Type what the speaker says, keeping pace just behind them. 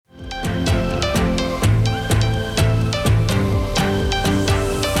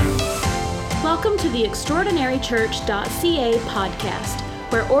the extraordinarychurch.ca podcast,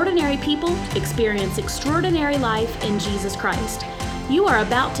 where ordinary people experience extraordinary life in Jesus Christ. You are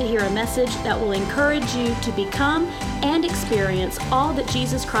about to hear a message that will encourage you to become and experience all that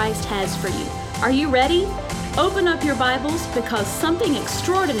Jesus Christ has for you. Are you ready? Open up your Bibles because something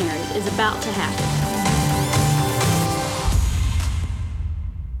extraordinary is about to happen.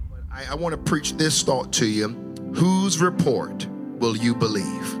 I want to preach this thought to you. Whose report will you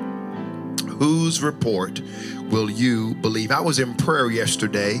believe? Whose report will you believe? I was in prayer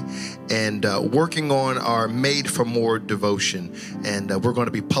yesterday and working on our Made for More devotion. And we're going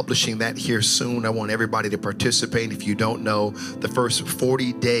to be publishing that here soon. I want everybody to participate. If you don't know, the first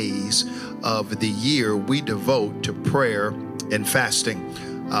 40 days of the year, we devote to prayer and fasting.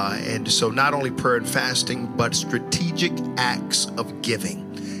 And so not only prayer and fasting, but strategic acts of giving.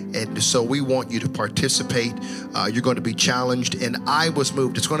 And so we want you to participate. You're going to be challenged. And I was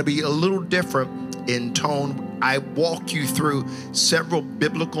moved. It's going to be a little different in tone. I walk you through several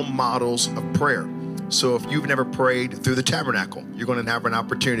biblical models of prayer. So if you've never prayed through the tabernacle, you're going to have an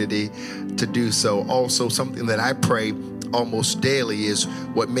opportunity to do so. Also, something that I pray almost daily is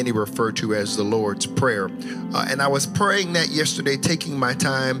what many refer to as the Lord's Prayer. And I was praying that yesterday, taking my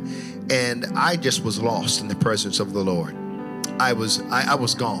time, and I just was lost in the presence of the Lord. I was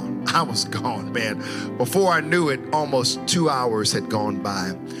gone. I was gone, man. Before I knew it, almost 2 hours had gone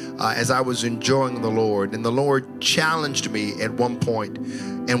by as I was enjoying the Lord. And the Lord challenged me at one point,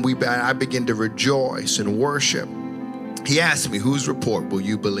 and I began to rejoice and worship. He asked me, whose report will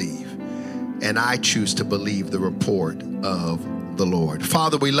you believe? And I choose to believe the report of the Lord.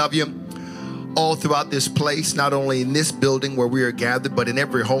 Father, we love you. All throughout this place, not only in this building where we are gathered, but in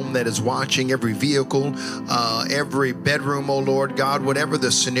every home that is watching, every vehicle, every bedroom, oh Lord God, whatever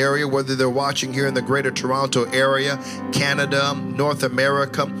the scenario, whether they're watching here in the greater Toronto area, Canada, North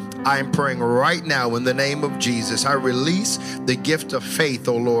America, I am praying right now in the name of Jesus. I release the gift of faith,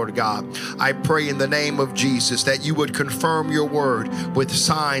 oh Lord God. I pray in the name of Jesus that you would confirm your word with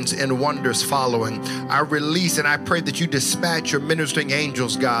signs and wonders following. I release and I pray that you dispatch your ministering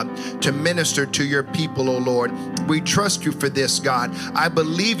angels, God, to minister to your people, oh Lord. We trust you for this, God. I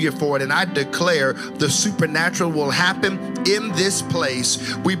believe you for it, and I declare the supernatural will happen in this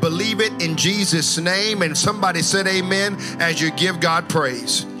place. We believe it in Jesus' name, and somebody said amen as you give God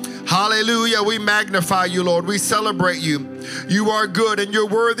praise. Hallelujah. We magnify you, Lord. We celebrate you. You are good and you're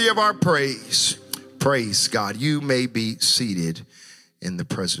worthy of our praise. Praise God. You may be seated in the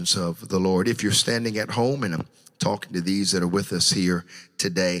presence of the Lord. If you're standing at home, and I'm talking to these that are with us here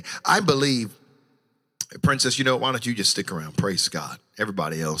today, I believe, Princess, why don't you just stick around? Praise God.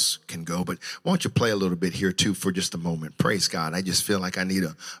 Everybody else can go, but why don't you play a little bit here too for just a moment? Praise God. I just feel like I need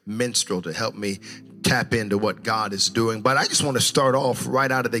a minstrel to help me tap into what God is doing. But I just want to start off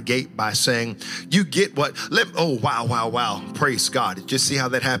right out of the gate by saying, you get what, wow. Praise God. Just see how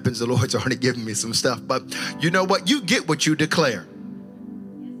that happens. The Lord's already given me some stuff, but you know what? You get what you declare.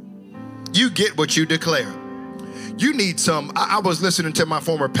 You get what you declare. You need some. I was listening to my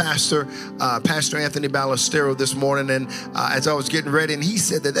former pastor, Pastor Anthony Ballestero this morning, and as I was getting ready, and he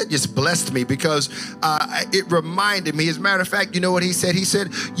said that just blessed me because it reminded me. As a matter of fact, you know what he said? He said,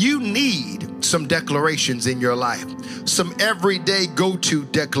 you need some declarations in your life, some everyday go-to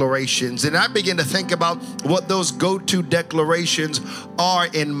declarations. And I begin to think about what those go-to declarations are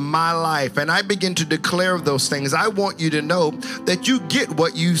in my life, and I begin to declare those things. I want you to know that you get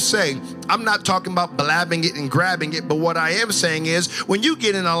what you say. I'm not talking about blabbing it and grabbing it, but what I am saying is when you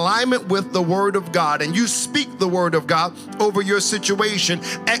get in alignment with the Word of God and you speak the Word of God over your situation,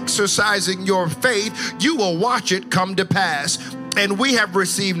 exercising your faith, you will watch it come to pass. And we have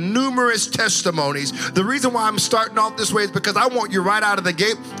received numerous testimonies. The reason why I'm starting off this way is because I want you right out of the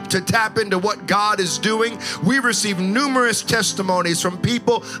gate to tap into what God is doing. We received numerous testimonies from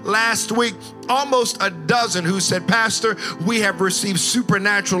people last week, almost a dozen, who said, Pastor, we have received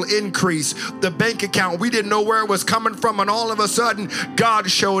supernatural increase. The bank account, we didn't know where it was coming from, and all of a sudden,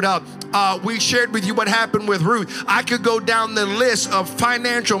 God showed up. We shared with you what happened with Ruth. I could go down the list of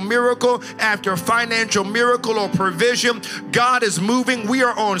financial miracle after financial miracle or provision. God is moving. We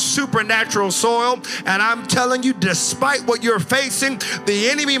are on supernatural soil. And I'm telling you, despite what you're facing, the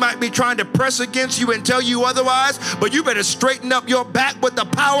enemy might be trying to press against you and tell you otherwise, but you better straighten up your back with the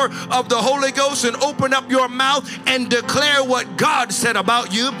power of the Holy Ghost and open up your mouth and declare what God said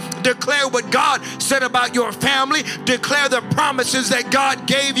about you. Declare what God said about your family. Declare the promises that God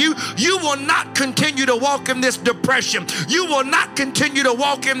gave you. You will not continue to walk in this depression. You will not continue to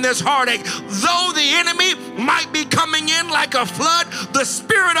walk in this heartache. Though the enemy might be coming in like a flood, the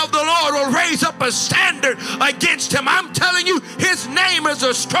Spirit of the Lord will raise up a standard against him. I'm telling you, his name is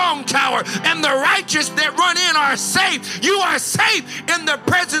a strong tower, and the righteous that run in are safe. You are safe in the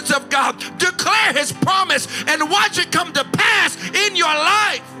presence of God. Declare his promise and watch it come to pass in your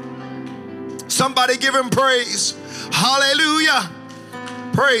life. Somebody give him praise. Hallelujah.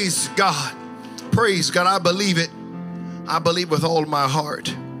 Praise God. Praise God. I believe it. I believe with all my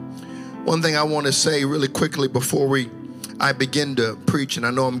heart. One thing I want to say really quickly before I begin to preach, and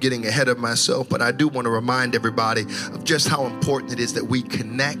I know I'm getting ahead of myself, but I do want to remind everybody of just how important it is that we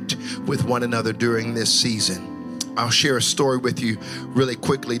connect with one another during this season. I'll share a story with you really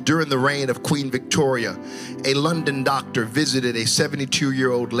quickly. During the reign of Queen Victoria, a London doctor visited a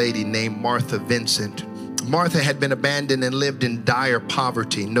 72-year-old lady named Martha Vincent. Martha had been abandoned and lived in dire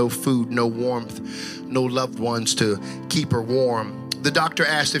poverty, no food, no warmth, no loved ones to keep her warm. The doctor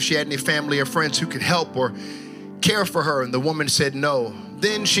asked if she had any family or friends who could help or care for her, and the woman said no.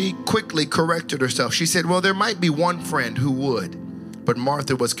 Then she quickly corrected herself. She said, well, there might be one friend who would. But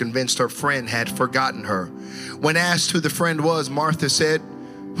Martha was convinced her friend had forgotten her. When asked who the friend was, Martha said,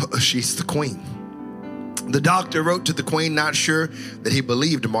 she's the queen. The doctor wrote to the queen, not sure that he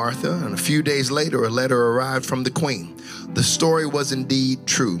believed Martha, and a few days later, a letter arrived from the queen. The story was indeed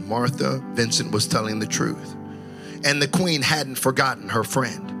true. Martha Vincent was telling the truth, and the queen hadn't forgotten her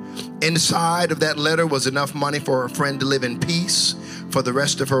friend. Inside of that letter was enough money for her friend to live in peace for the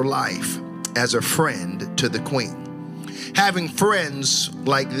rest of her life as a friend to the queen. Having friends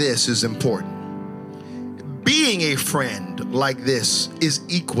like this is important. Being a friend like this is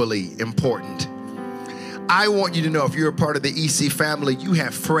equally important. I want you to know, if you're a part of the EC family, you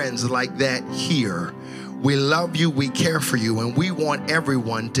have friends like that here. We love you, we care for you, and we want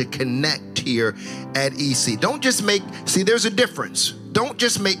everyone to connect here at EC. Don't just see, there's a difference. Don't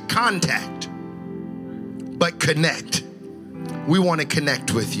just make contact, but connect. We want to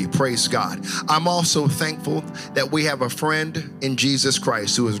connect with you. Praise God. I'm also thankful that we have a friend in Jesus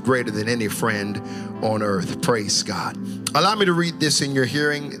Christ who is greater than any friend on earth. Praise God. Allow me to read this in your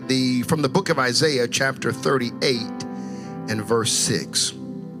hearing, from the book of Isaiah, chapter 38 and verse 6.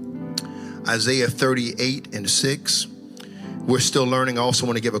 Isaiah 38 and 6. We're still learning. I also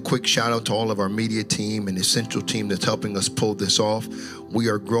want to give a quick shout out to all of our media team and essential team that's helping us pull this off. We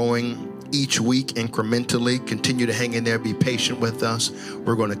are growing each week incrementally. Continue to hang in there. Be patient with us.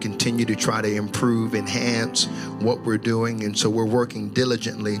 We're going to continue to try to improve, enhance what we're doing. And so we're working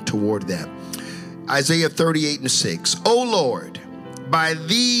diligently toward that. Isaiah 38 and 6. O Lord, by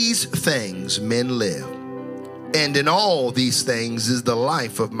these things men live, and in all these things is the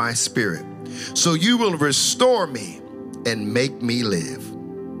life of my spirit. So you will restore me and make me live.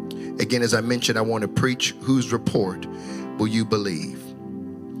 Again, as I mentioned, I want to preach, whose report will you believe?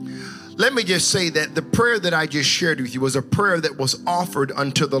 Let me just say that the prayer that I just shared with you was a prayer that was offered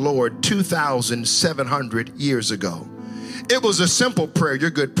unto the Lord 2,700 years ago. It was a simple prayer. You're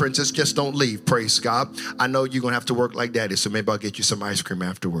good, princess. Just don't leave. Praise God. I know you're going to have to work like daddy, so maybe I'll get you some ice cream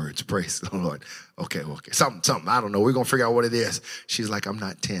afterwards. Praise the Lord. Okay. Something. I don't know. We're going to figure out what it is. She's like, I'm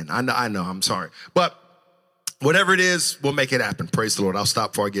not 10. I know. I'm sorry. But whatever it is, we'll make it happen. Praise the Lord. I'll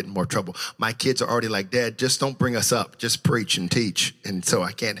stop before I get in more trouble. My kids are already like, Dad, just don't bring us up. Just preach and teach. And so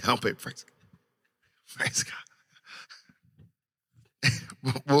I can't help it. Praise God.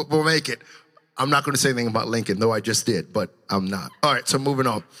 We'll make it. I'm not going to say anything about Lincoln, though I just did, but I'm not. All right, so moving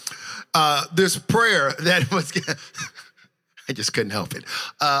on. This prayer that was, I just couldn't help it.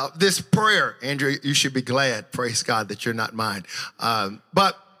 This prayer, Andrew, you should be glad, praise God, that you're not mine.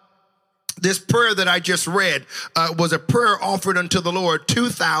 But this prayer that I just read was a prayer offered unto the Lord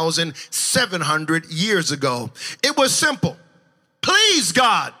 2,700 years ago. It was simple. Please,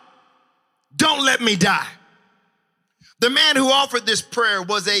 God, don't let me die. The man who offered this prayer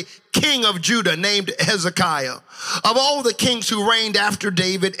was a king of Judah named Hezekiah. Of all the kings who reigned after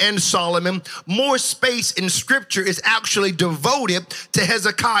David and Solomon, more space in scripture is actually devoted to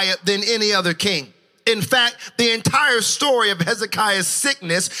Hezekiah than any other king. In fact, the entire story of Hezekiah's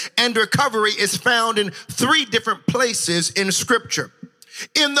sickness and recovery is found in 3 different places in scripture.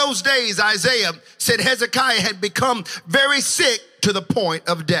 In those days, Isaiah said Hezekiah had become very sick to the point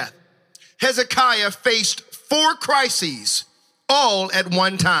of death. Hezekiah faced 4 crises all at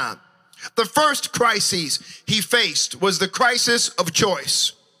one time. The first crisis he faced was the crisis of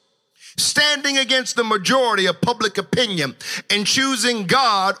choice, standing against the majority of public opinion and choosing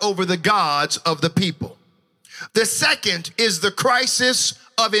God over the gods of the people. The second is the crisis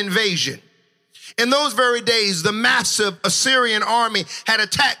of invasion. In those very days, the massive Assyrian army had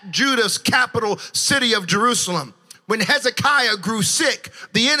attacked Judah's capital city of Jerusalem. when Hezekiah grew sick,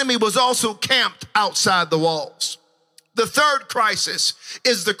 the enemy was also camped outside the walls. The third crisis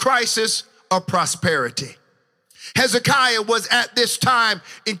is the crisis of prosperity. Hezekiah was at this time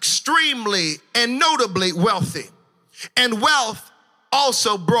extremely and notably wealthy, and wealth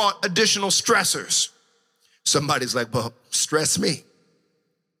also brought additional stressors. Somebody's like, well, stress me.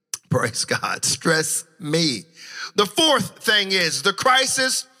 Praise God, stress me. The fourth thing is the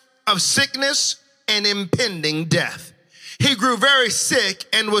crisis of sickness and impending death. He grew very sick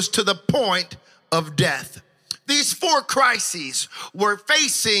and was to the point of death. These four crises were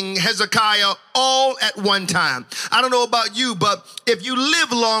facing Hezekiah all at one time. I don't know about you, but if you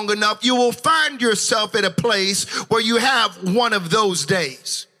live long enough, you will find yourself at a place where you have one of those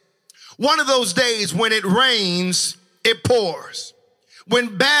days. One of those days when it rains, it pours.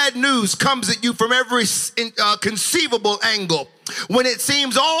 When bad news comes at you from every conceivable angle. When it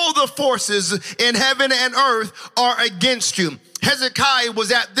seems all the forces in heaven and earth are against you. Hezekiah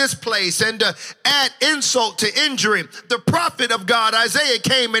was at this place, and add insult to injury, the prophet of God, Isaiah,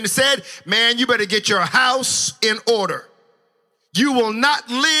 came and said, man, you better get your house in order. You will not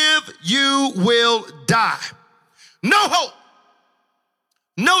live, you will die. No hope,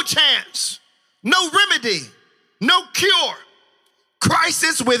 no chance, no remedy, no cure.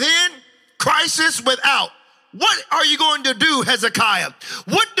 Crisis within, crisis without. What are you going to do, Hezekiah?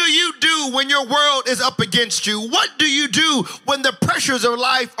 What do you do when your world is up against you? What do you do when the pressures of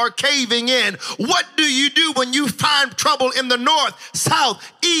life are caving in? What do you do when you find trouble in the north, south,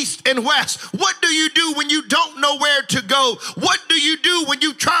 east, and west? What do you do when you don't know where to go? What do you do when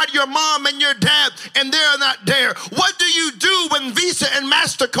you tried your mom and your dad and they're not there? What do you do when Visa and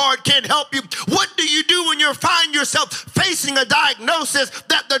MasterCard can't help you? What do you do when you find yourself facing a diagnosis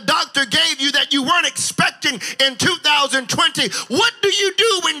that the doctor gave you that you weren't expecting in 2020? What do you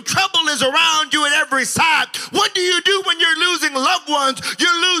do when trouble is around you at every side? What do you do when you're losing loved ones,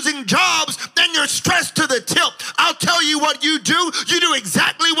 you're losing jobs, and you're stressed to the tilt? I'll tell you what you do. You do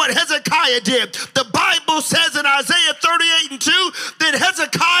exactly what Hezekiah did. The Bible says in Isaiah 38:2 that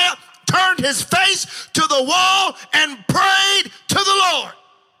Hezekiah turned his face to the wall and prayed to the Lord.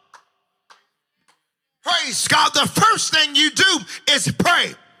 Praise God. The first thing you do is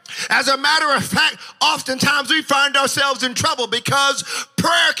pray. As a matter of fact, oftentimes we find ourselves in trouble because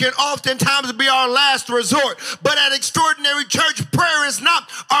prayer can oftentimes be our last resort. But at Extraordinary Church, prayer is not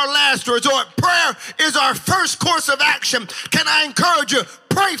our last resort. Prayer is our first course of action. Can I encourage you?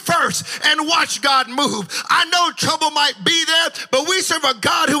 Pray first and watch God move. I know trouble might be there, but we serve a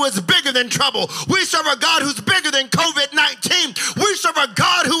God who is bigger than trouble. We serve a God who's bigger than COVID-19. We serve a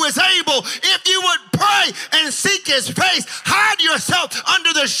God who is able. If you would pray and seek his face, hide yourself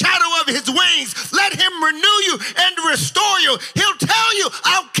under the shadow of his wings. Let him renew you and restore you. He'll tell you,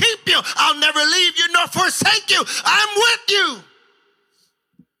 I'll keep you. I'll never leave you nor forsake you. I'm with you.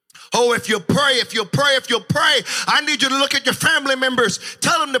 Oh, if you'll pray, I need you to look at your family members.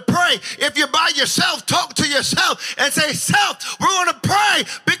 Tell them to pray. If you're by yourself, talk to yourself and say, self, we're going to pray,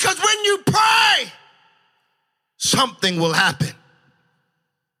 because when you pray, something will happen.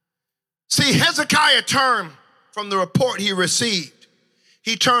 See, Hezekiah turned from the report he received.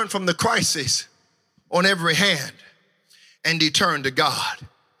 He turned from the crisis on every hand, and he turned to God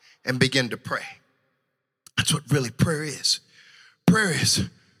and began to pray. That's what really prayer is. Prayer is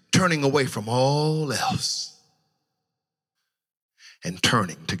turning away from all else and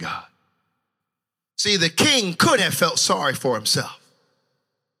turning to God. See, the king could have felt sorry for himself.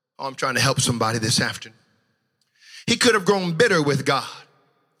 Oh, I'm trying to help somebody this afternoon. He could have grown bitter with God.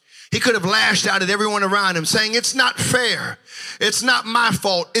 He could have lashed out at everyone around him saying, it's not fair. It's not my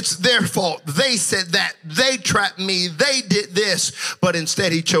fault. It's their fault. They said that. They trapped me. They did this. But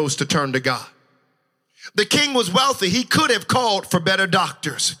instead, he chose to turn to God. The king was wealthy. He could have called for better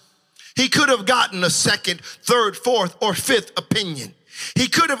doctors. He could have gotten a second, third, fourth, or fifth opinion. He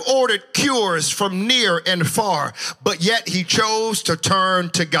could have ordered cures from near and far, but yet he chose to turn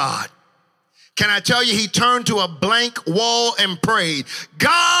to God. Can I tell you, he turned to a blank wall and prayed,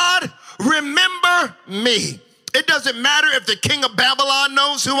 God, remember me. It doesn't matter if the king of Babylon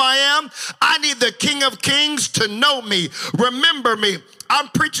knows who I am. I need the King of Kings to know me. Remember me. I'm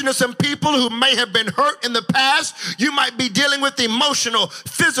preaching to some people who may have been hurt in the past. You might be dealing with emotional,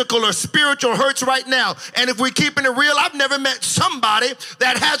 physical, or spiritual hurts right now. And if we're keeping it real, I've never met somebody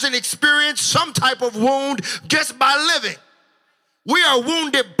that hasn't experienced some type of wound just by living. We are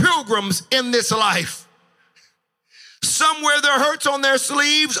wounded pilgrims in this life. Some wear their hurts on their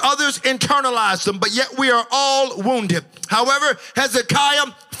sleeves, others internalize them, but yet we are all wounded. However,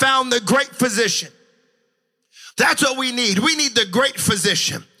 Hezekiah found the great physician. That's what we need. We need the great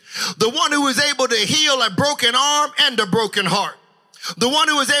physician. The one who is able to heal a broken arm and a broken heart. The one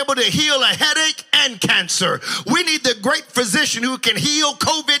who is able to heal a headache and cancer. We need the great physician who can heal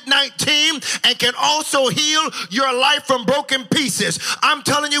COVID-19 and can also heal your life from broken pieces. I'm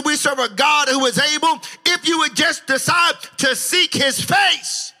telling you, we serve a God who is able, if you would just decide to seek his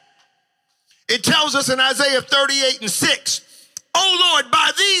face. It tells us in Isaiah 38:6, "Oh Lord,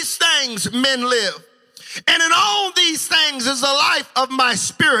 by these things men live, and in all these things is the life of my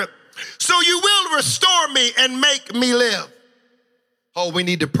spirit. So you will restore me and make me live." Oh, we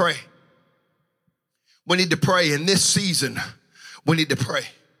need to pray. We need to pray in this season. We need to pray.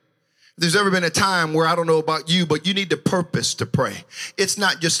 There's ever been a time where, I don't know about you, but you need to purpose to pray. It's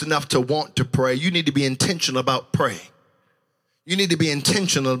not just enough to want to pray. You need to be intentional about praying. You need to be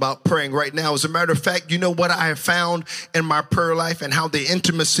intentional about praying right now. As a matter of fact, you know what I have found in my prayer life and how the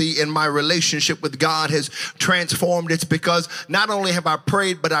intimacy in my relationship with God has transformed? It's because not only have I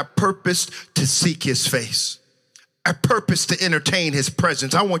prayed, but I purposed to seek his face. I purpose to entertain his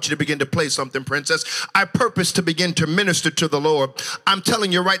presence. I want you to begin to play something, princess. I purpose to begin to minister to the Lord. I'm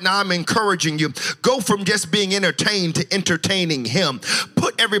telling you right now, I'm encouraging you. Go from just being entertained to entertaining him.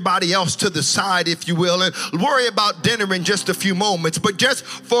 Put everybody else to the side, if you will, and worry about dinner in just a few moments. But just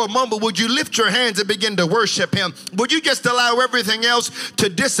for a moment, would you lift your hands and begin to worship him? Would you just allow everything else to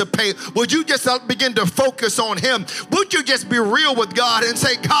dissipate? Would you just begin to focus on him? Would you just be real with God and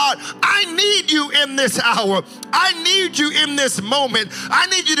say, God, I need you in this hour. I need you in this moment. I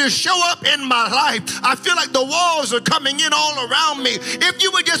need you to show up in my life. I feel like the walls are coming in all around me. If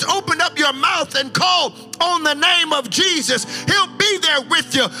you would just open up your mouth and call on the name of Jesus, he'll be there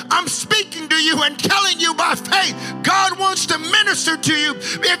with you. I'm speaking to you and telling you by faith, God wants to minister to you.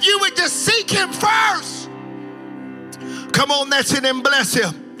 If you would just seek him first. Come on, that's it, and bless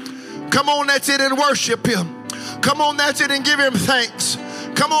him. Come on, that's it, and worship him. Come on, that's it, and give him thanks.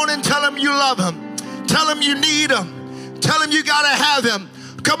 Come on and tell him you love him. Tell him you need him. Tell him you got to have him.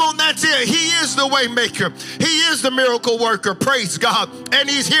 Come on, that's it. He is the way maker. He is the miracle worker. Praise God. And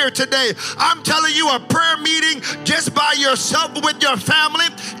he's here today. I'm telling you, a prayer meeting just by yourself with your family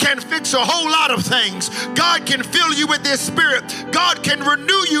can fix a whole lot of things. God can fill you with his spirit. God can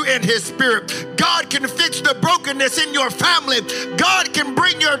renew you in his spirit. God can fix the brokenness in your family. God can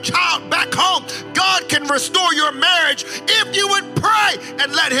bring your child back home. God can restore your marriage if you would pray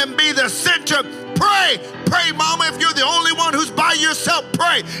and let him be the center. Pray. Pray, mama, if you're the only one who's by yourself,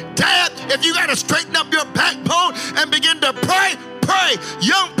 pray. Dad, if you got to straighten up your backbone and begin to pray, pray.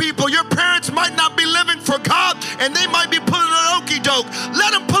 Young people, your parents might not be living for God and they might be pulling an okie doke.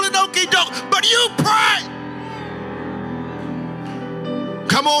 Let them pull an okie doke, but you pray.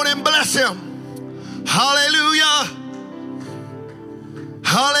 Come on and bless him. Hallelujah.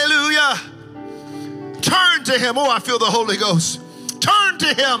 Hallelujah. Turn to him. Oh, I feel the Holy Ghost. Turn to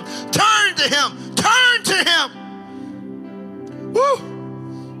him. Turn to him. Turn to him. Woo.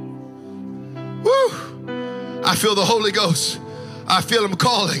 Woo. I feel the Holy Ghost. I feel him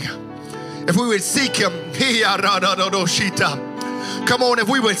calling. If we would seek him. Come on, if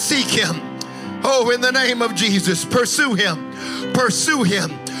we would seek him. Oh, in the name of Jesus, pursue him. Pursue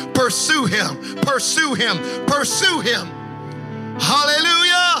him. Pursue him. Pursue him. Pursue him.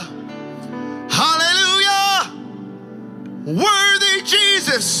 Hallelujah. Hallelujah. Worthy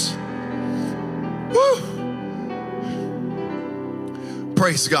Jesus. Woo.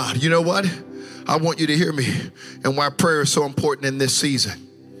 Praise God. You know what? I want you to hear me and why prayer is so important in this season.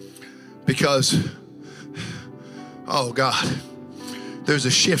 Because, oh God, there's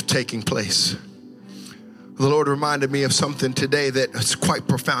a shift taking place. The Lord reminded me of something today that is quite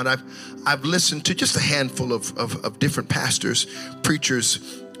profound. I've listened to just a handful of different pastors,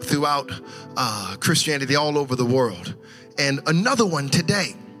 preachers throughout Christianity all over the world. And another one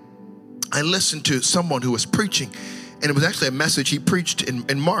today, I listened to someone who was preaching, and it was actually a message he preached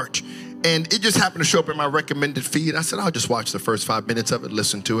in March. And it just happened to show up in my recommended feed. I said, I'll just watch the first 5 minutes of it,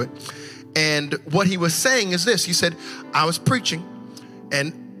 listen to it. And what he was saying is this. He said, I was preaching,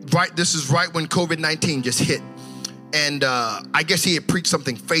 and this is right when COVID-19 just hit. And I guess he had preached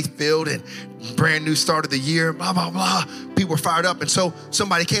something faith-filled and brand new start of the year, blah, blah, blah. People were fired up. And so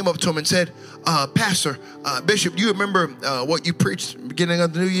somebody came up to him and said, Pastor, Bishop, do you remember what you preached at the beginning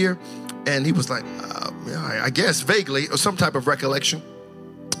of the new year? And he was like, I guess vaguely, or some type of recollection.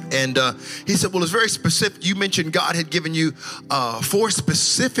 And he said, well, it's very specific. You mentioned God had given you 4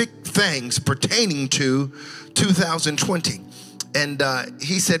 specific things pertaining to 2020. And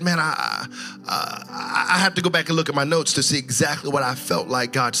he said, man, I have to go back and look at my notes to see exactly what I felt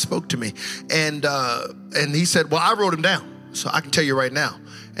like God spoke to me. And he said, well, I wrote them down, so I can tell you right now.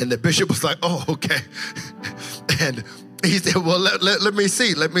 And the bishop was like, oh, okay. And He said, well, let me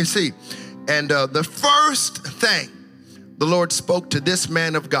see. And the first thing the Lord spoke to this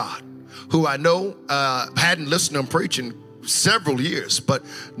man of God, who I know hadn't listened to him preaching several years, but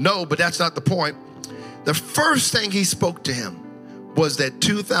that's not the point. The first thing he spoke to him was that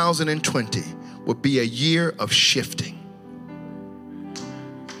 2020 would be a year of shifting.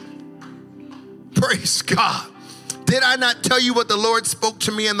 Praise God. Did I not tell you what the Lord spoke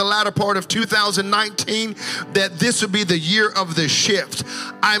to me in the latter part of 2019? That this would be the year of the shift.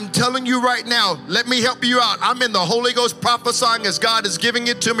 I'm telling you right now, let me help you out. I'm in the Holy Ghost prophesying as God is giving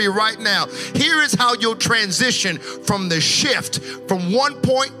it to me right now. Here is how you'll transition from the shift from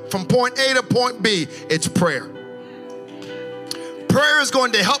point A to point B. It's prayer. Prayer is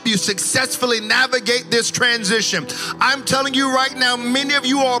going to help you successfully navigate this transition. I'm telling you right now, many of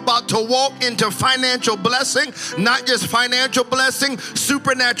you are about to walk into financial blessing, not just financial blessing,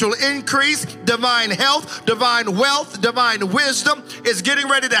 supernatural increase, divine health, divine wealth, divine wisdom is getting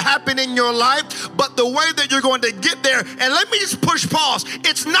ready to happen in your life. But the way that you're going to get there, and let me just push pause,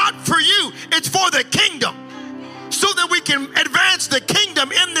 it's not for you, it's for the kingdom. So that we can advance the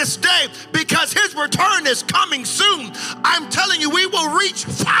kingdom in this day, because his return is coming soon. I'm telling you, we will reach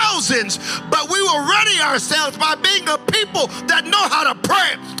thousands, but we will ready ourselves by being a people that know how to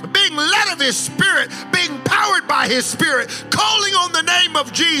pray, being led of his spirit, being powered by his spirit, calling on the name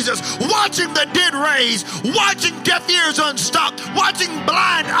of Jesus, watching the dead raised, watching deaf ears unstopped, watching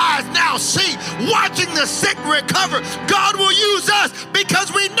blind eyes now see, watching the sick recover. God will use us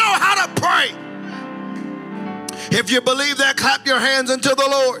because we know how to pray. If you believe that, clap your hands unto the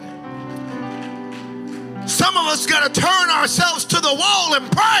Lord. Some of us got to turn ourselves to the wall and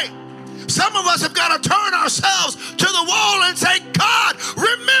pray. Some of us have got to turn ourselves to the wall and say, God,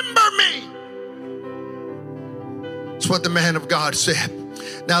 remember me. That's what the man of God said.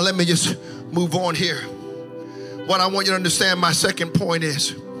 Now let me just move on here. What I want you to understand, my second point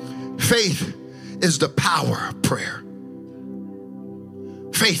is, faith is the power of prayer.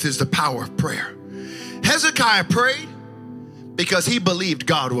 Faith is the power of prayer. Hezekiah prayed because he believed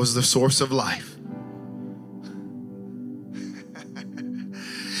God was the source of life.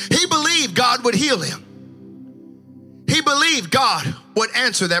 He believed God would heal him. He believed God would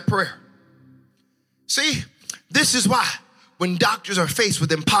answer that prayer. See, this is why when doctors are faced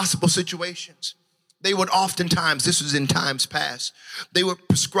with impossible situations, they would oftentimes, this was in times past, they would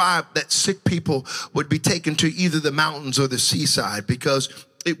prescribe that sick people would be taken to either the mountains or the seaside, because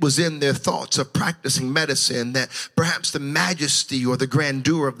it was in their thoughts of practicing medicine that perhaps the majesty or the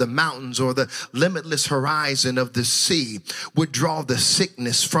grandeur of the mountains or the limitless horizon of the sea would draw the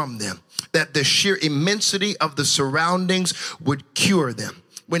sickness from them, that the sheer immensity of the surroundings would cure them.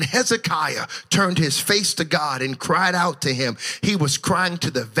 When Hezekiah turned his face to God and cried out to him, he was crying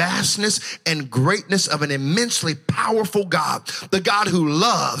to the vastness and greatness of an immensely powerful God, the God who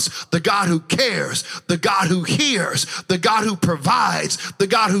loves, the God who cares, the God who hears, the God who provides, the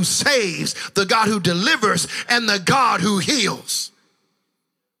God who saves, the God who delivers, and the God who heals.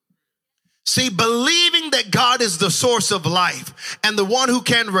 See, believing that God is the source of life and the one who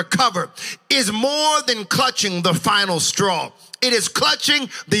can recover is more than clutching the final straw. It is clutching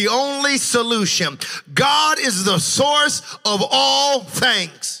the only solution. God is the source of all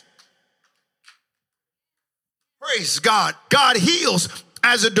things. Praise God. God heals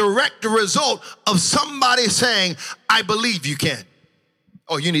as a direct result of somebody saying, I believe you can.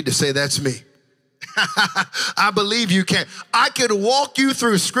 Oh, you need to say, that's me. I believe you can. I could walk you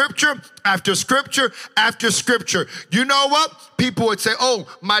through scripture after scripture after scripture. You know what? People would say, oh,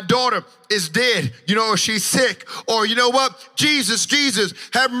 my daughter is dead, or she's sick, or you know what? Jesus,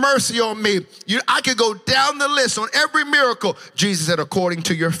 have mercy on me. I could go down the list on every miracle. Jesus said, according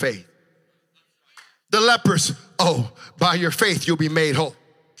to your faith. The lepers, oh, by your faith you'll be made whole.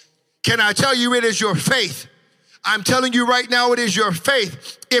 Can I tell you, it is your faith. I'm telling you right now, it is your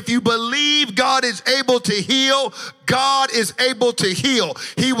faith. If you believe God is able to heal, God is able to heal.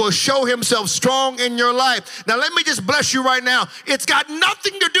 He will show himself strong in your life. Now, let me just bless you right now. It's got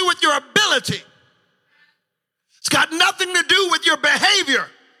nothing to do with your ability. It's got nothing to do with your behavior.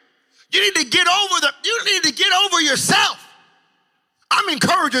 You need to get over yourself. I'm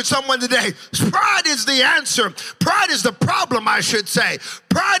encouraging someone today. Pride is the answer. Pride is the problem, I should say.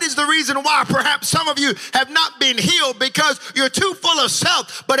 Pride is the reason why perhaps some of you have not been healed, because you're too full of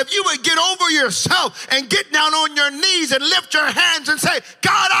self. But if you would get over yourself and get down on your knees and lift your hands and say,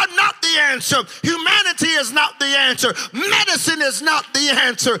 God, I'm not the answer. Humanity is not the answer. Medicine is not the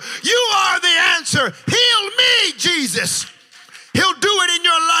answer. You are the answer. Heal me, Jesus. He'll do it in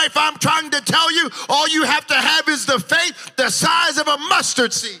your life. I'm trying to tell you, all you have to have is the faith the size of a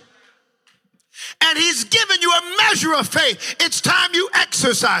mustard seed. and he's given you a measure of faith. It's time you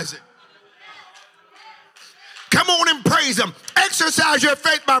exercise it. Come on and praise him. Exercise your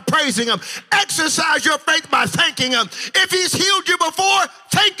faith by praising him. Exercise your faith by thanking him. If he's healed you before,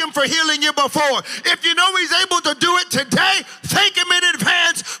 thank him for healing you before. If you know he's able to do it today, thank him in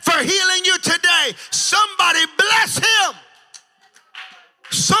advance for healing you today. Somebody bless him.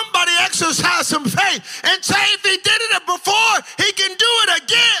 Somebody exercise some faith and say if he did it before, he can do it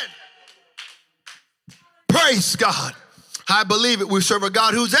again. Praise God. I believe it. We serve a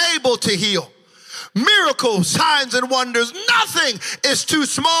God who's able to heal. Miracles, signs, and wonders. Nothing is too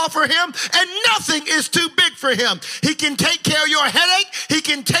small for him, and nothing is too big for him. He can take care of your headache. He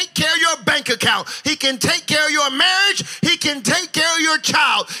can take care of your bank account. He can take care of your marriage. He can take care of your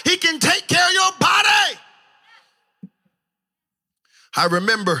child. He can take care of your body. I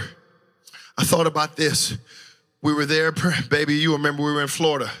remember, I thought about this. We were there, baby, you remember we were in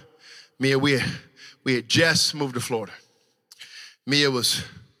Florida. Mia, we had just moved to Florida. Mia was,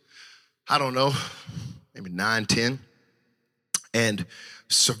 I don't know, maybe 9, 10, and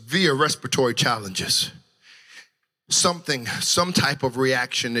severe respiratory challenges. Some type of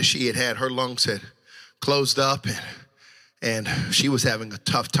reaction that she had. Her lungs had closed up, and she was having a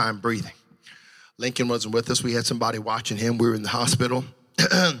tough time breathing. Lincoln wasn't with us. We had somebody watching him. We were in the hospital,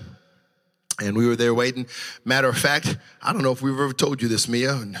 and we were there waiting. Matter of fact, I don't know if we've ever told you this,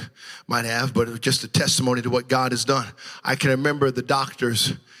 Mia, and might have, but it was just a testimony to what God has done. I can remember the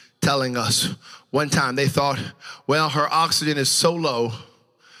doctors telling us one time they thought, well, her oxygen is so low,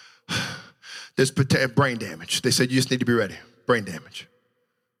 there's brain damage. They said, you just need to be ready, brain damage.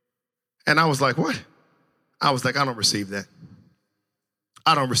 And I was like, what? I was like, I don't receive that.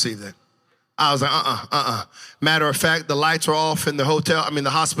 I don't receive that. I was like, Matter of fact, the lights were off in the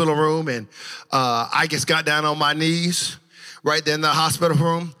hospital room, and I just got down on my knees right there in the hospital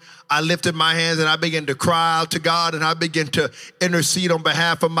room. I lifted my hands and I began to cry out to God, and I began to intercede on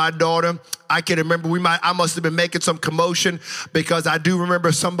behalf of my daughter. I can remember I must have been making some commotion, because I do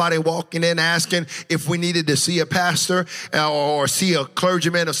remember somebody walking in asking if we needed to see a pastor or see a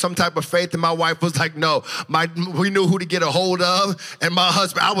clergyman of some type of faith. And my wife was like, no, we knew who to get a hold of. And my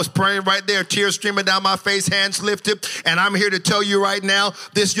husband, I was praying right there, tears streaming down my face, hands lifted. And I'm here to tell you right now,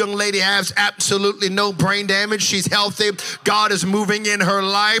 this young lady has absolutely no brain damage. She's healthy. God is moving in her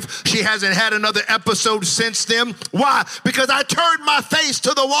life. She hasn't had another episode since then. Why? Because I turned my face to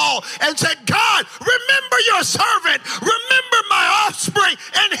the wall and said, God, remember your servant, remember my offspring,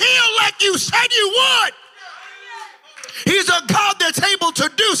 and heal like you said you would. He's a God that's able to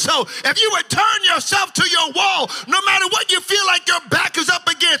do so. If you would turn yourself to your wall, no matter what you feel like your back is up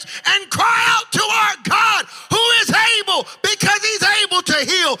against, and cry out to our God who is able, because he's able to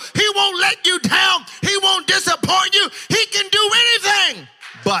heal. He won't let you down. He won't disappoint you. He can do anything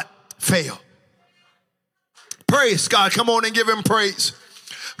but fail. Praise God. Come on and give him praise.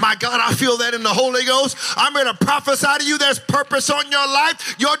 My God, I feel that in the Holy Ghost. I'm going to prophesy to you there's purpose on your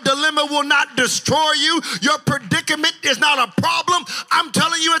life. Your dilemma will not destroy you. Your predicament is not a problem. I'm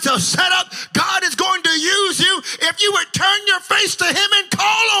telling you, it's a setup. God is going to use you if you would turn your face to him and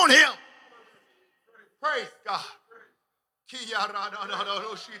call on him. Praise God. I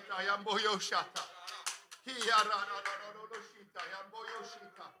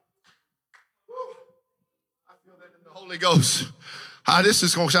feel that in the Holy Ghost. This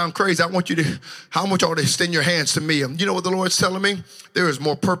is going to sound crazy. I want y'all to extend your hands to me. You know what the Lord's telling me? There is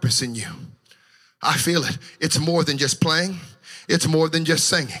more purpose in you. I feel it. It's more than just playing. It's more than just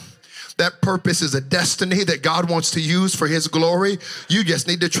singing. That purpose is a destiny that God wants to use for his glory. You just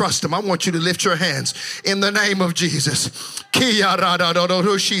need to trust him. I want you to lift your hands in the name of Jesus. In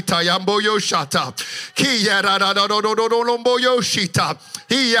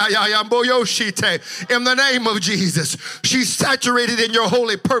the name of Jesus. She's saturated in your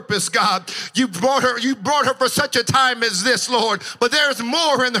holy purpose, God. You brought her for such a time as this, Lord. But there's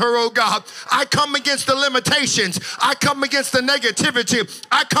more in her, oh God. I come against the limitations. I come against the negativity.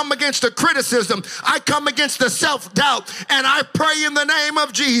 I come against the criticism. I come against the self-doubt. And I pray in the name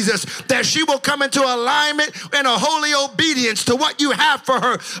of Jesus that she will come into alignment and a holy obedience to what you have for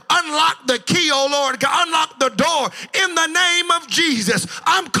her. Unlock the key, oh Lord God. Unlock the door in the name of Jesus.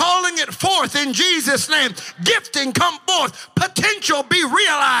 I'm calling it forth in Jesus' name. Gifting come forth. Potential be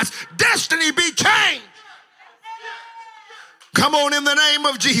realized. Destiny be changed. Come on, in the name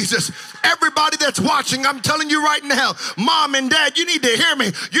of Jesus. Everybody that's watching, I'm telling you right now, mom and dad, you need to hear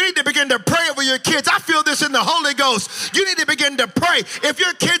me. You need to begin to pray over your kids. I feel this in the Holy Ghost. You need to begin to pray. If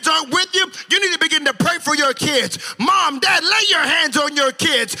your kids aren't with you, You need to begin to pray for your kids. Mom, Dad, lay your hands on your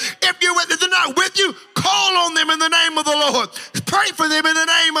kids. If they're not with you, call on them in the name of the Lord. Pray for them in the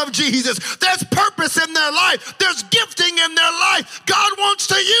name of Jesus. There's purpose in their life. There's gifting in their life. God wants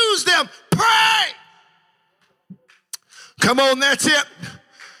to use them. Pray. Come on, that's it.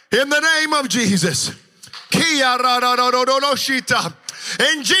 In the name of Jesus.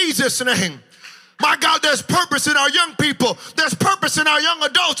 In Jesus' name. My God, there's purpose in our young people. There's purpose in our young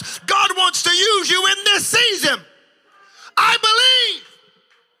adults. God wants to use you in this season. I believe.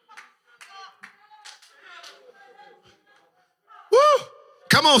 Woo!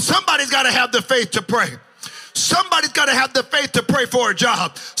 Come on, somebody's got to have the faith to pray. Somebody's got to have the faith to pray for a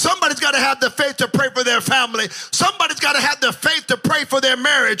job. Somebody's got to have the faith to pray for their family. Somebody's got to have the faith to pray for their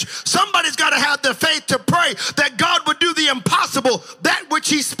marriage. Somebody's got to have the faith to pray that God would do the impossible, that which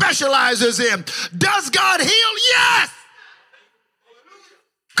he specializes in. Does God heal? Yes.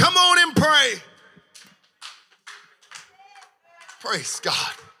 Come on and pray. Praise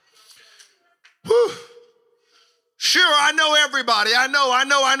God. Whew. Sure, I know everybody. I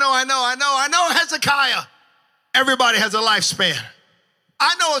know Hezekiah. Everybody has a lifespan.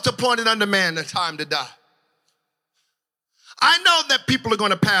 I know it's appointed unto man the time to die. I know that people are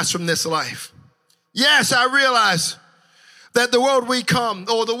going to pass from this life. Yes, I realize that the world we come,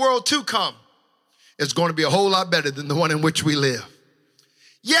 or the world to come, is going to be a whole lot better than the one in which we live.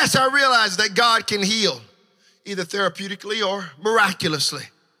 Yes, I realize that God can heal, either therapeutically or miraculously.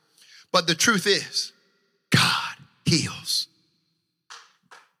 But the truth is, God heals.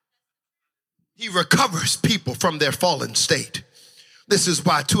 He recovers people from their fallen state. This is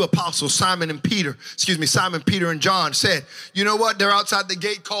why two apostles, Simon Peter and John said, you know what? They're outside the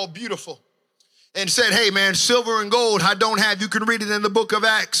gate called Beautiful. And said, hey man, silver and gold I don't have. You can read it in the book of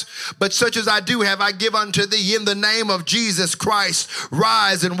Acts. But such as I do have, I give unto thee in the name of Jesus Christ.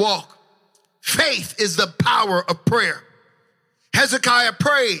 Rise and walk. Faith is the power of prayer. Hezekiah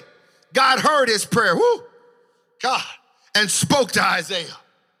prayed. God heard his prayer. Woo! God. And spoke to Isaiah.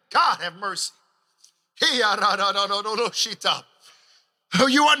 God have mercy. Oh,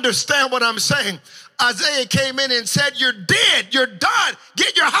 you understand what I'm saying? Isaiah came in and said, you're dead, you're done.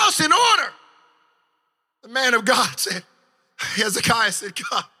 Get your house in order. The man of God said, Hezekiah said,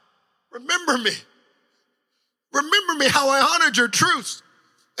 God, remember me. Remember me how I honored your truths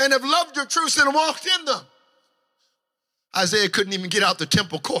and have loved your truths and walked in them. Isaiah couldn't even get out the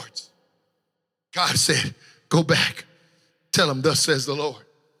temple courts. God said, go back. Tell him, thus says the Lord.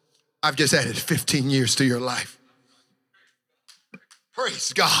 I've just added 15 years to your life.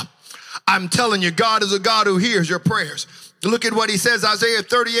 Praise God. I'm telling you, God is a God who hears your prayers. Look at what he says, Isaiah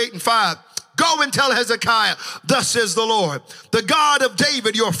 38:5. Go and tell Hezekiah, thus says the Lord, the God of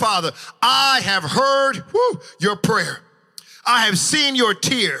David, your father, I have heard your prayer. I have seen your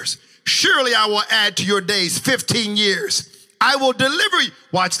tears. Surely I will add to your days 15 years. I will deliver you.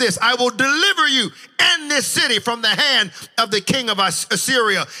 Watch this. I will deliver you and this city from the hand of the king of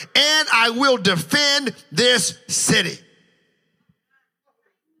Assyria, and I will defend this city.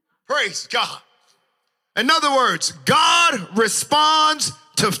 Praise God. In other words, God responds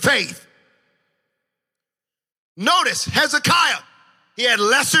to faith. Notice Hezekiah, he had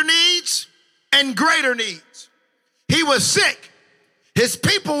lesser needs and greater needs. He was sick. His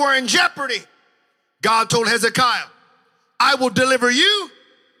people were in jeopardy. God told Hezekiah, I will deliver you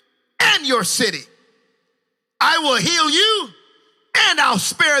and your city. I will heal you and I'll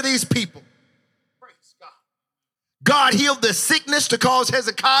spare these people. Praise God. God healed the sickness to cause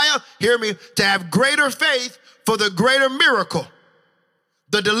Hezekiah, hear me, to have greater faith for the greater miracle,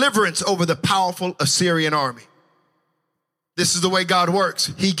 the deliverance over the powerful Assyrian army. This is the way God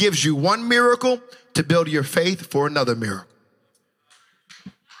works. He gives you one miracle to build your faith for another miracle.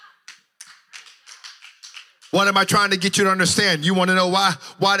 What am I trying to get you to understand? You want to know why?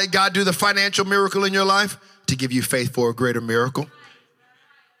 Why did God do the financial miracle in your life? To give you faith for a greater miracle.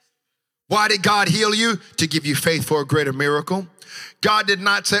 Why did God heal you? To give you faith for a greater miracle. God did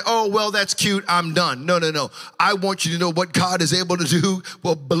not say, oh, well, that's cute, I'm done. No. I want you to know what God is able to do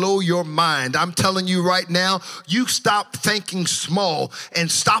will blow your mind. I'm telling you right now, you stop thinking small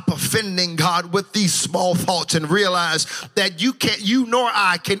and stop offending God with these small thoughts and realize that you nor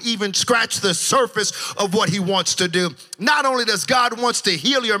I can even scratch the surface of what he wants to do. Not only does God wants to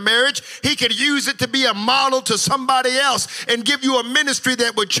heal your marriage, he could use it to be a model to somebody else and give you a ministry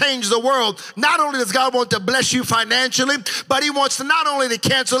that would change the world. Not only does God want to bless you financially, but he wants to not only to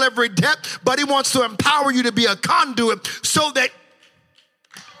cancel every debt, but he wants to empower you to be a conduit so that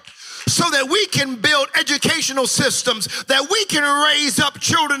so that we can build educational systems, that we can raise up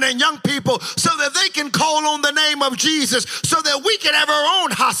children and young people so that they can call on the name of Jesus, so that we can have our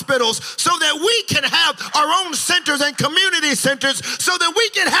own hospitals, so that we can have our own centers and community centers, so that we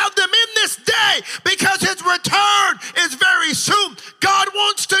can have them in this day, because his return is very soon. God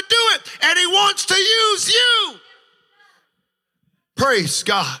wants to do it, and he wants to use you. Praise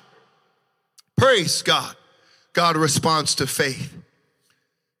God. Praise God. God responds to faith.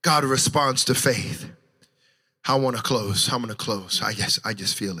 God responds to faith. I want to close. I'm going to close. I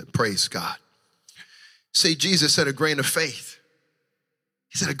just feel it. Praise God. See, Jesus said a grain of faith.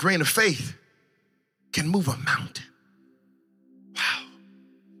 He said a grain of faith can move a mountain. Wow.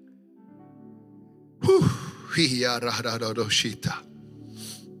 Whew.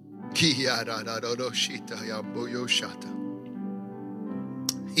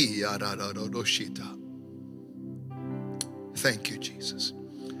 Thank you, Jesus.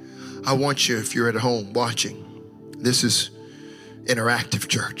 I want you, if you're at home watching, this is interactive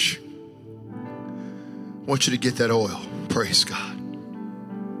church. I want you to get that oil. Praise God.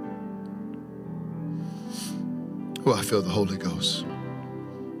 Oh, I feel the Holy Ghost.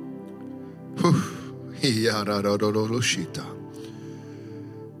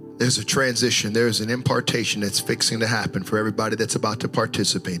 There's a transition. There's an impartation that's fixing to happen for everybody that's about to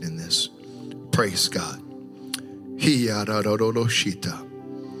participate in this. Praise God.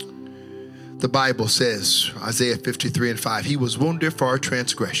 The Bible says, Isaiah 53:5, he was wounded for our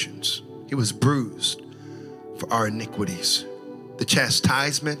transgressions. He was bruised for our iniquities. The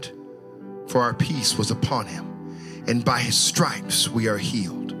chastisement for our peace was upon him, and by his stripes we are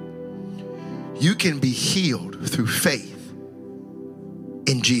healed. You can be healed through faith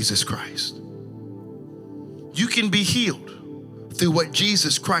in Jesus Christ. You can be healed through what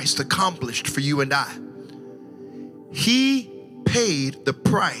Jesus Christ accomplished for you and I. He paid the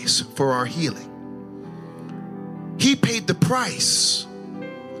price for our healing. He paid the price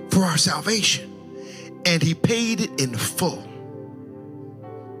for our salvation, and he paid it in full.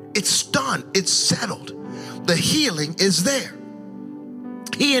 It's done. It's settled. The healing is there.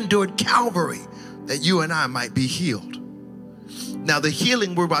 He endured Calvary that you and I might be healed. Now, the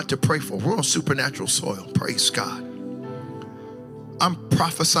healing we're about to pray for, we're on supernatural soil. Praise God. I'm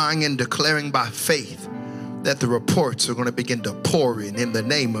prophesying and declaring by faith that the reports are going to begin to pour in the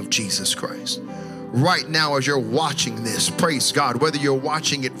name of Jesus Christ. Right now, as you're watching this, praise God, whether you're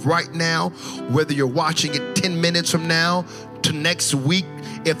watching it right now, whether you're watching it 10 minutes from now to next week,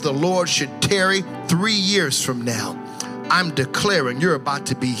 if the Lord should tarry 3 years from now, I'm declaring you're about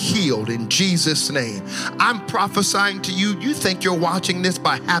to be healed in Jesus' name. I'm prophesying to you. You think you're watching this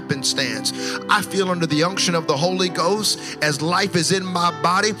by happenstance. I feel under the unction of the Holy Ghost as life is in my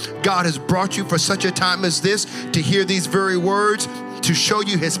body. God has brought you for such a time as this to hear these very words, to show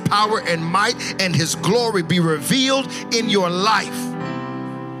you his power and might and his glory be revealed in your life.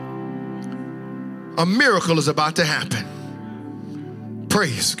 A miracle is about to happen.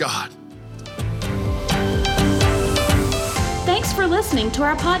 Praise God. Thanks for listening to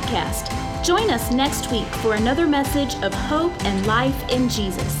our podcast. Join us next week for another message of hope and life in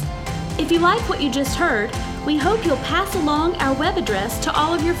Jesus. If you like what you just heard, we hope you'll pass along our web address to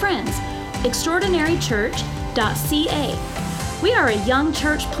all of your friends, extraordinarychurch.ca. We are a young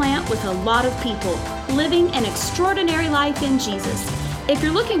church plant with a lot of people living an extraordinary life in Jesus. If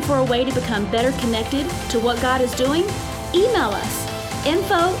you're looking for a way to become better connected to what God is doing, email us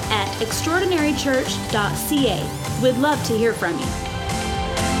info@extraordinarychurch.ca. We'd love to hear from you.